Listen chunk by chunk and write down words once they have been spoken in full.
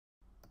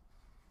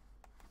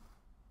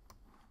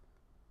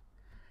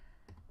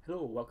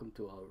Hello, welcome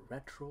to our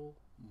retro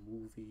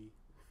movie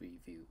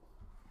review.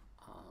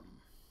 Um,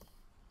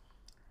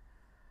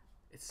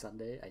 it's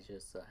Sunday. I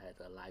just had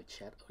a live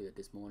chat earlier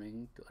this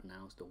morning to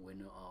announce the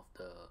winner of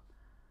the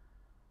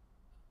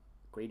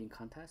grading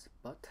contest,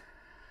 but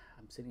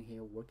I'm sitting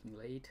here working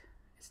late.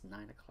 It's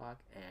 9 o'clock,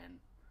 and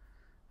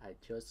I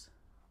just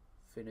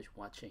finished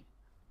watching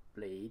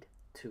Blade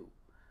 2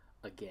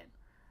 again.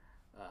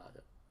 Uh,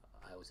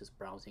 I was just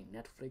browsing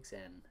Netflix,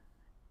 and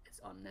it's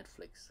on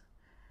Netflix.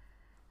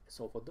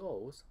 So, for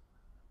those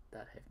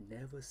that have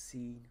never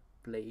seen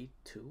Blade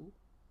 2,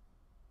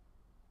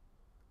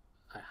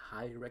 I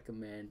highly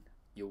recommend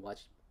you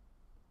watch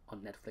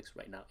on Netflix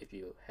right now if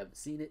you haven't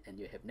seen it and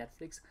you have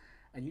Netflix,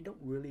 and you don't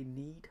really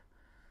need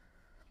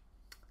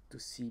to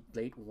see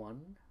Blade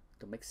 1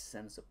 to make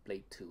sense of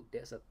Blade 2.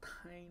 There's a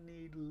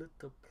tiny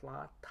little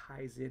plot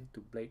ties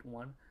into Blade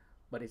 1,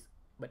 but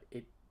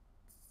it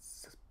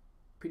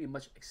pretty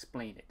much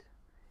explain it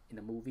in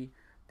the movie.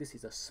 This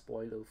is a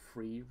spoiler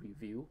free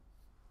review,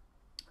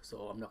 so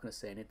I'm not going to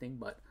say anything,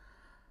 but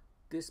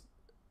this,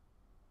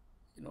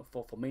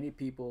 for many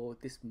people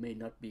this may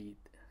not be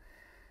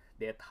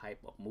their type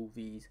of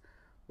movies,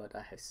 but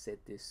I have said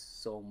this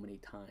so many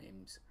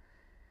times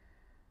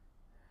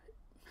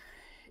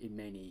in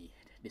many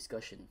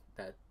discussion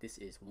that this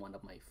is one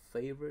of my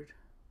favorite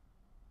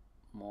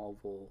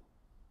Marvel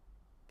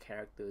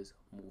characters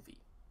movie.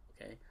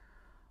 Okay,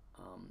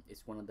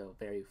 it's one of the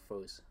very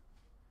first.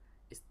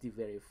 It's the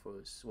very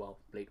first. Well,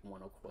 Blade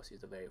One, of course,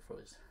 is the very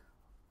first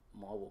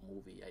Marvel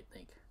movie, I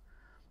think,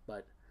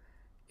 but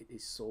it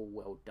is so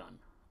well done.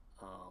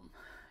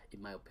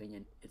 In my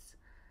opinion, it's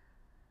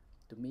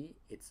to me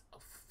it's a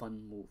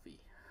fun movie,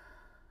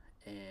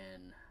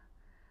 and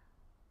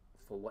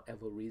for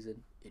whatever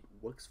reason, it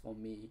works for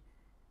me.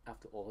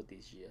 After all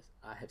these years,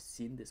 I have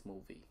seen this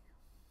movie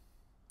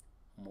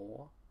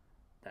more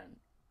than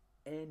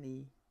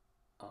any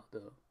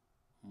other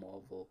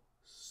Marvel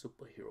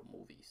superhero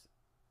movies.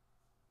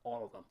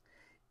 All of them.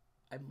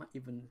 I might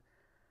even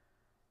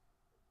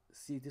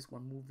see this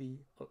one movie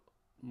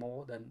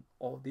more than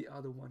all the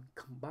other one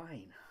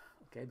combined.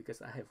 Okay,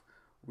 because I have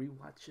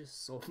rewatched it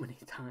so many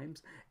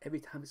times. Every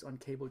time it's on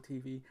cable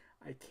TV,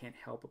 I can't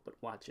help it but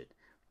watch it.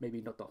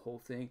 Maybe not the whole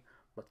thing,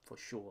 but for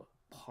sure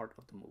part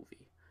of the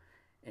movie.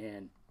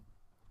 And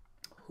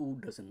who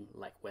doesn't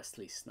like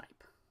Wesley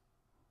Snipe?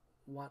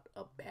 What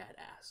a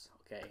badass,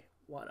 okay?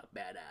 What a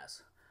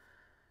badass.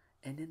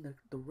 And then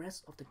the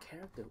rest of the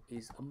character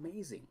is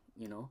amazing.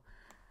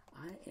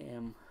 I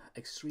am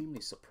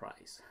extremely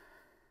surprised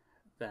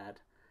that,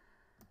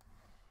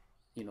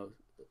 you know,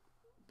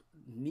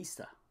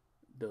 Nisa,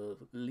 the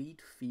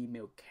lead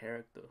female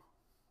character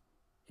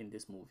in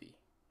this movie,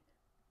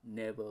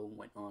 never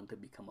went on to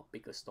become a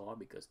bigger star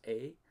because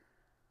A,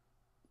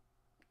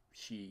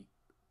 she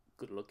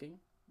good looking,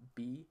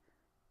 B,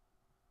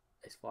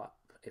 as far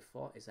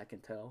as I can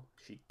tell,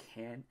 she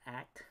can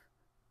act,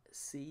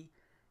 C,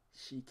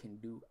 she can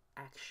do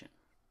action.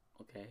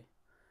 Okay,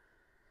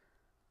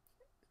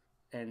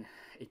 and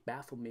it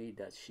baffled me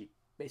that she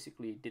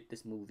basically did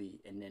this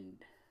movie, and then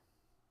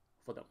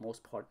for the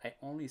most part I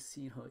only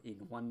seen her in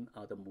one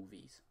other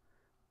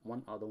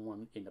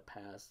one in the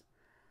past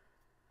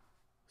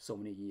so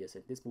many years,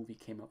 and this movie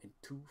came out in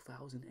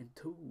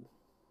 2002.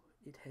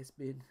 It has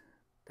been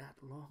that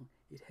long.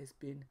 It has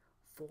been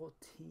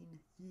 14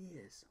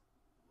 years.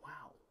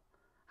 Wow,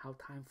 how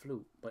time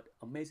flew. But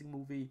amazing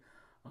movie.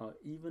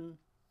 Even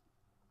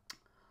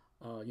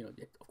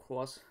of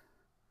course,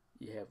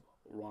 you have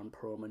Ron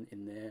Perlman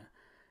in there.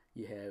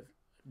 You have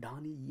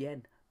Donnie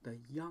Yen, the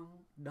young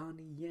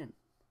Donnie Yen.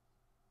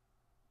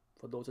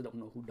 For those who don't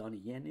know who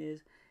Donnie Yen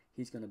is,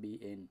 he's gonna be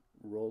in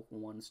Rogue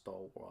One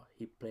Star Wars.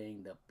 He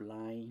playing the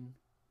blind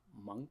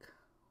monk,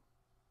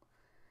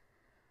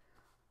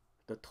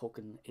 the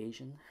token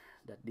Asian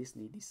that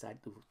Disney decided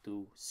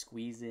to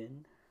squeeze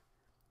in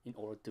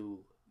order to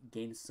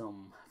gain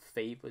some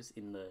favors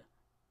in the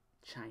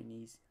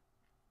Chinese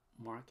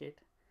market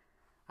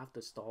after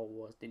Star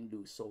Wars didn't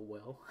do so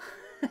well.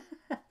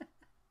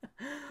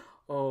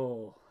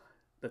 Oh,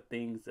 the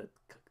things that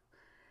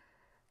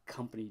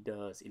company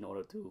does in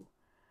order to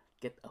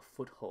get a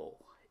foothold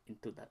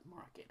into that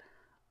market.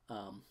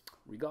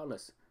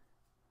 Regardless,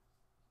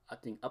 I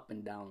think up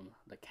and down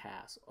the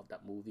cast of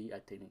that movie, I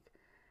think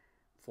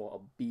for a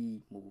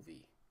B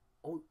movie.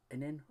 Oh,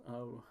 and then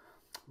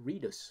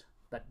readers,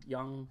 that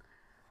young,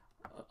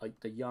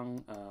 the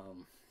young,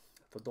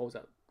 for those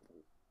that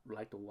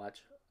like to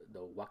watch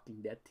the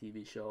Walking Dead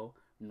TV show,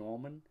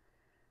 Norman.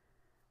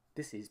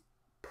 This is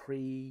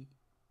pre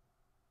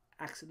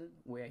accident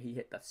where he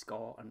had that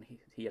scar and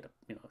he had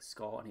a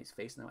scar on his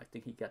face now. I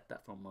think he got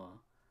that from a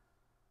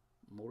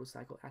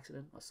motorcycle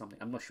accident or something.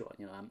 I'm not sure.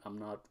 I'm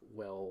not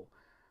well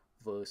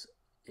versed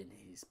in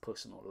his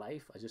personal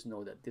life. I just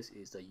know that this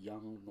is the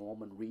young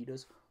Norman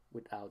Reedus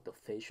without the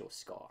facial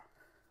scar.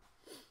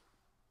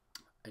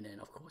 And then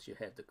of course you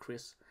have the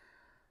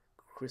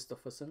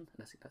Christopherson.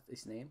 That's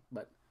his name.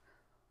 But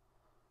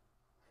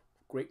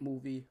great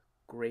movie,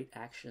 great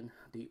action.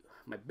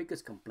 My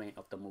biggest complaint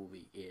of the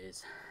movie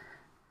is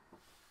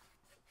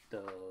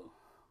the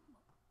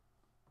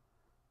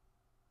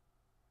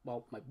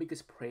well, my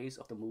biggest praise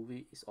of the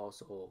movie is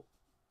also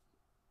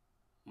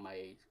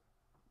my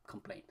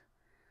complaint.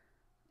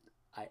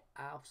 I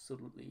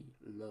absolutely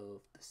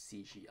love the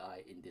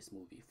CGI in this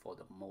movie for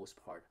the most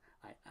part.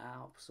 I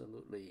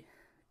absolutely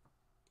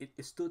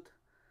it stood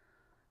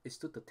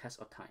the test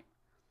of time.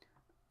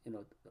 You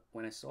know,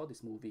 when I saw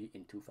this movie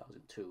in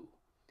 2002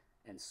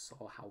 and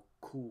saw how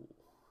cool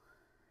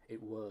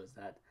it was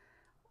that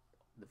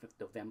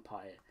the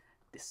vampire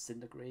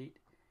disintegrate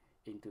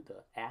into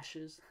the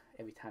ashes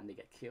every time they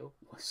get killed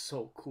was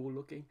so cool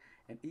looking.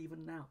 And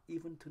even now,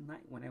 even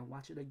tonight, when I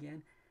watch it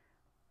again,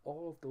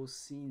 all of those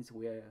scenes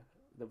where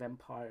the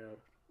vampire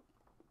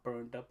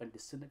burned up and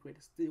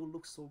disintegrated still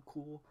look so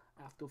cool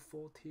after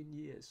 14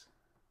 years.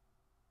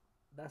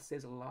 That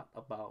says a lot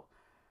about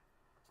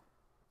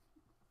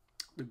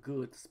the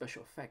good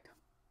special effect.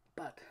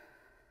 But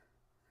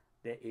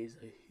there is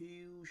a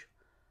huge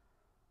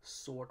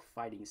sword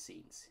fighting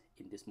scenes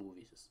in this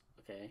movie.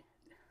 Okay,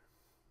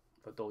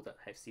 for those that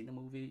have seen the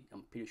movie,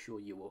 I'm pretty sure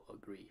you will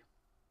agree.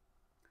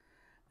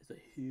 There's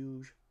a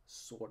huge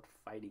sword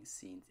fighting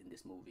scenes in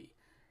this movie.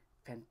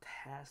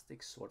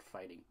 Fantastic sword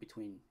fighting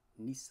between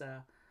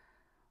Nisa,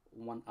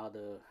 one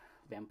other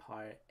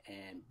vampire,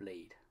 and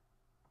Blade.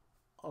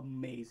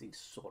 Amazing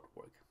sword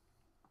work.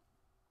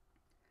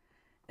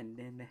 And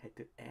then they had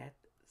to add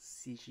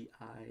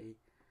CGI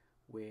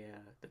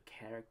where the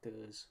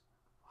characters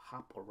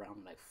hop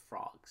around like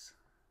frogs.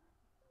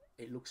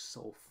 It looks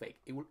so fake.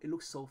 It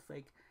looks so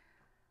fake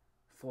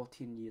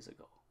 14 years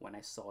ago when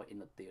I saw it in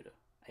the theater.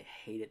 I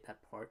hated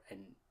that part,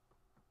 and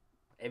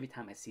every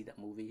time I see that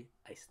movie,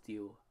 I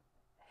still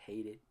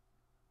hate it.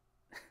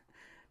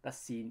 That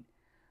scene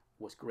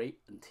was great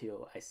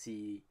until I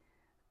see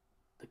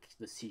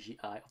the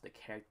CGI of the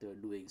character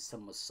doing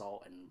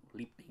somersault and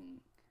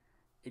leaping.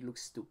 It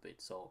looks stupid.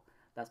 So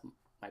that's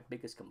my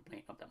biggest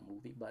complaint of that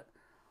movie. But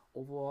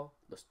overall,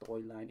 the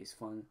storyline is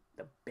fun.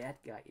 The bad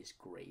guy is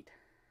great.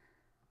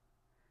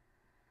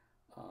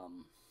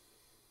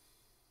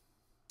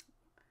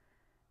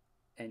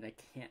 And I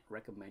can't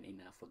recommend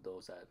enough for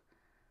those that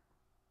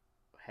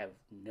have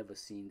never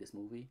seen this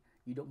movie.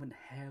 You don't even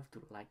have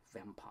to like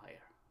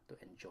vampire to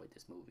enjoy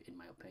this movie, in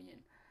my opinion.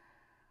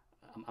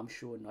 I'm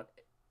sure not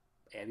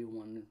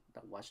everyone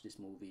that watched this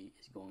movie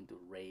is going to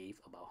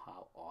rave about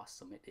how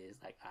awesome it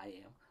is like I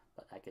am,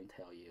 but I can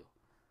tell you,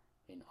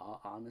 in all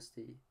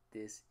honesty,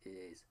 this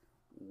is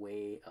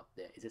way up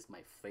there. Is this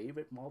my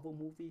favorite Marvel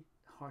movie?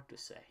 Hard to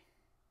say,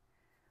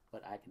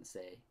 but I can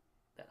say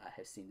that I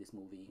have seen this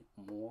movie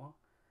more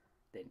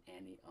than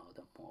any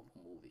other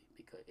Marvel movie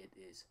because it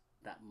is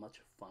that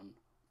much fun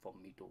for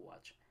me to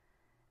watch.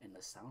 And the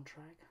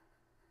soundtrack,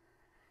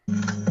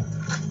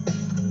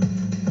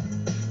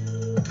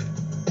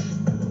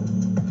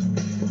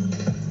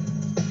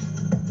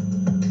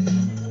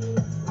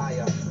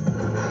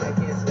 I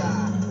can't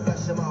stop.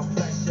 Flesh of my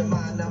flesh, your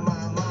mind of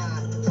my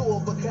mind. Two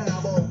of a kind,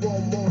 but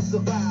one won't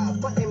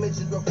survive. My image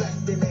is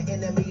reflecting the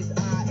enemy's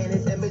eye, and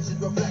his image is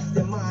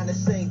reflecting mine at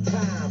the same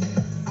time.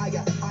 I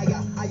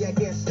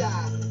can't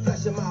stop.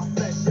 Flesh of my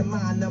flesh, your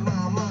mind of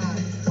my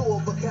mind. Two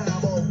of a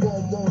kind, but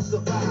one won't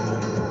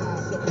survive.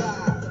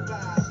 Survive,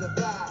 survive,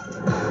 survive,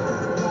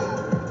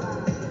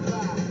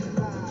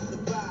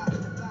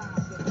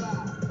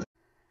 survive.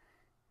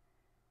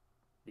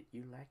 Did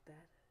you like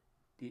that?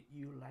 Did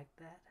you like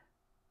that?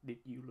 Did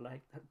you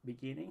like that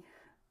beginning?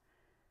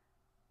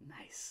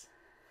 Nice.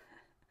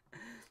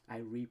 I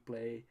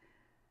replay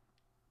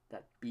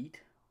that beat.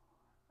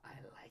 I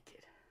like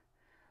it.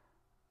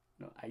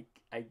 No,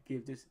 I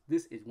give this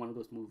is one of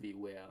those movies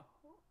where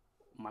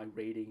my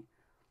rating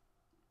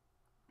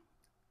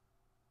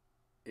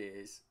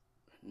is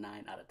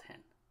 9 out of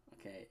 10.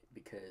 Okay,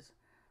 because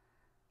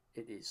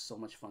it is so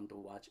much fun to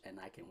watch, and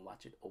I can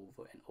watch it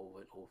over and over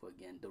and over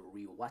again. The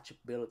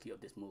rewatchability of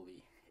this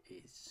movie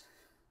is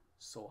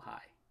so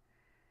high.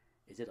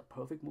 Is it a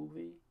perfect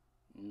movie?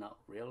 Not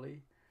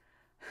really.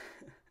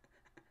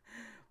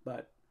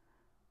 But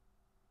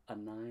a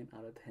 9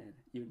 out of 10.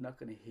 You're not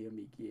gonna hear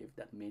me give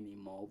that many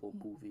Marvel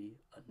movie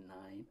a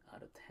 9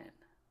 out of 10.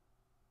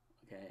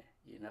 Okay,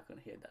 you're not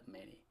gonna hear that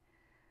many.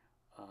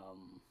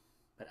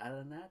 But other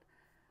than that,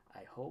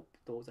 I hope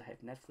those that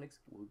have Netflix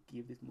will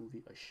give this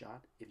movie a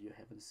shot if you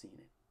haven't seen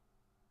it.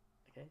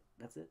 Okay,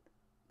 that's it.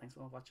 Thanks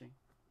for watching.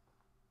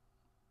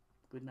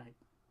 Good night.